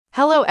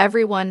Hello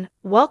everyone,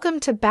 welcome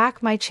to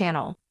back my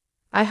channel.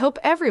 I hope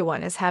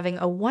everyone is having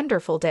a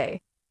wonderful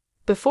day.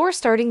 Before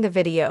starting the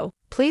video,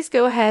 please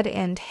go ahead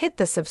and hit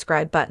the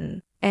subscribe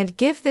button and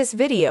give this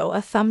video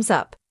a thumbs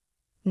up.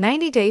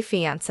 90 Day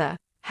Fiancé,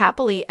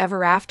 Happily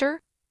Ever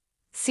After?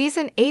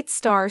 Season 8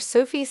 star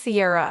Sophie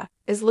Sierra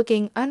is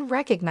looking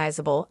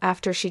unrecognizable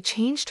after she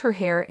changed her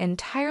hair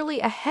entirely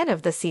ahead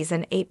of the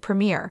Season 8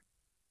 premiere.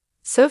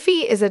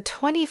 Sophie is a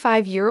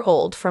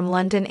 25-year-old from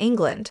London,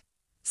 England.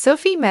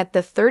 Sophie met the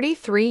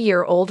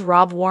 33-year-old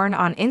Rob Warren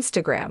on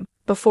Instagram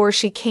before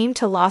she came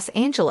to Los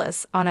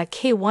Angeles on a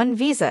K-1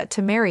 visa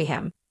to marry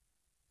him.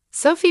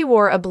 Sophie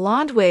wore a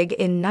blonde wig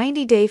in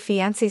 90 Day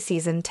Fiancé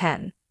Season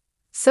 10.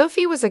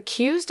 Sophie was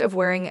accused of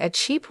wearing a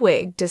cheap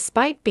wig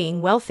despite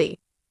being wealthy.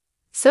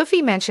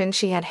 Sophie mentioned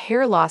she had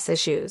hair loss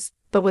issues,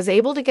 but was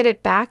able to get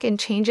it back and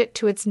change it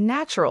to its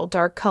natural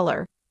dark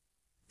color.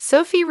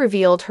 Sophie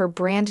revealed her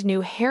brand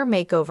new hair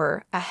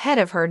makeover ahead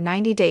of her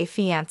 90 Day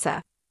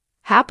Fiancé,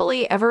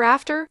 Happily Ever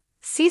After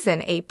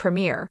Season 8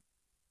 premiere.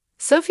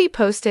 Sophie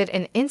posted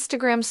an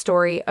Instagram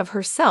story of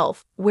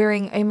herself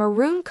wearing a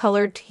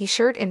maroon-colored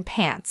t-shirt and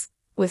pants,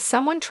 with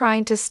someone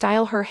trying to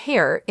style her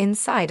hair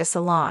inside a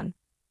salon.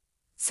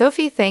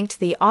 Sophie thanked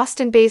the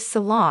Austin-based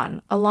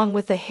salon along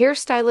with the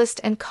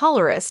hairstylist and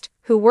colorist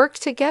who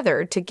worked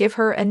together to give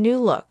her a new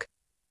look.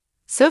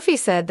 Sophie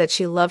said that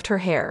she loved her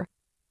hair.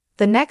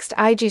 The next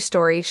IG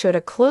story showed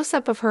a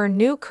close-up of her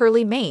new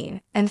curly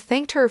mane and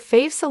thanked her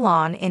fave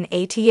salon in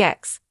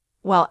ATX,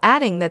 while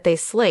adding that they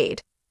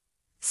slayed.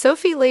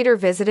 Sophie later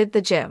visited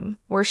the gym,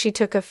 where she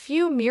took a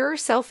few mirror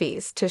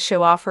selfies to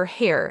show off her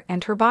hair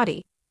and her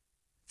body.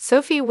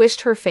 Sophie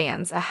wished her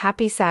fans a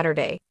happy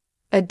Saturday.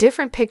 A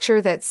different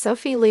picture that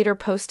Sophie later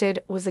posted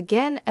was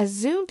again a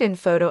zoomed-in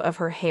photo of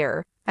her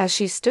hair as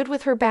she stood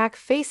with her back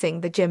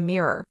facing the gym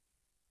mirror.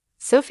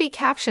 Sophie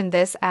captioned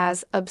this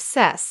as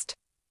 "obsessed."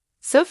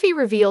 Sophie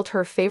revealed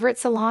her favorite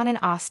salon in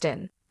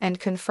Austin and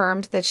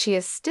confirmed that she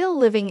is still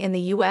living in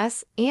the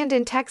US and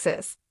in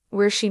Texas,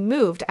 where she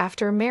moved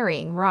after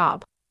marrying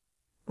Rob.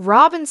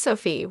 Rob and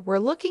Sophie were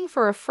looking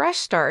for a fresh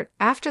start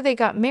after they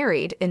got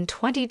married in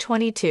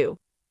 2022.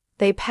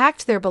 They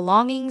packed their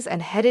belongings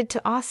and headed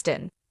to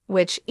Austin,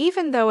 which,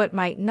 even though it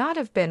might not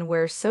have been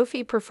where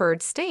Sophie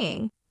preferred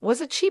staying, was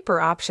a cheaper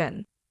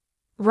option.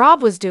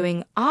 Rob was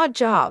doing odd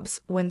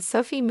jobs when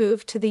Sophie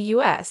moved to the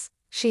US.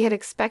 She had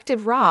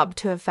expected Rob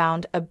to have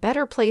found a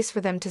better place for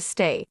them to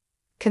stay,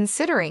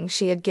 considering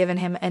she had given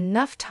him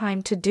enough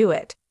time to do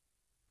it.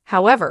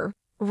 However,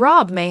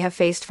 Rob may have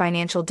faced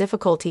financial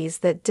difficulties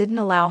that didn't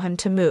allow him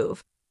to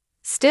move.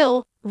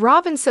 Still,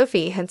 Rob and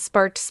Sophie had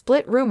sparked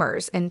split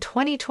rumors in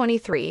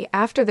 2023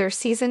 after their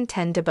Season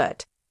 10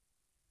 debut.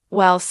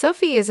 While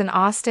Sophie is in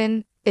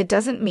Austin, it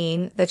doesn't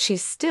mean that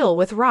she's still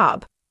with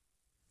Rob.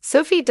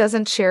 Sophie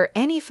doesn't share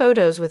any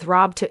photos with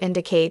Rob to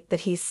indicate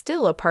that he's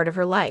still a part of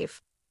her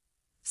life.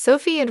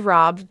 Sophie and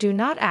Rob do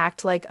not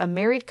act like a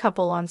married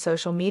couple on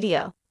social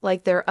media,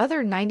 like their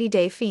other 90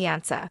 Day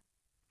Fiancé,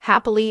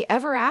 Happily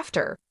Ever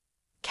After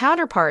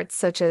counterparts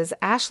such as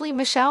Ashley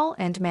Michelle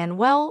and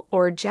Manuel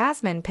or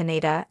Jasmine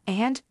Pineda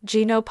and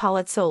Gino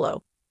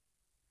Palazzolo.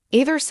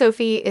 Either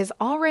Sophie is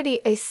already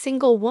a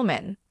single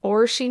woman,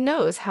 or she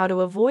knows how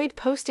to avoid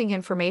posting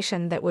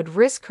information that would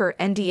risk her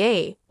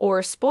NDA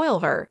or spoil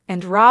her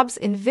and Rob's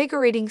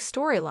invigorating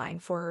storyline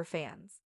for her fans.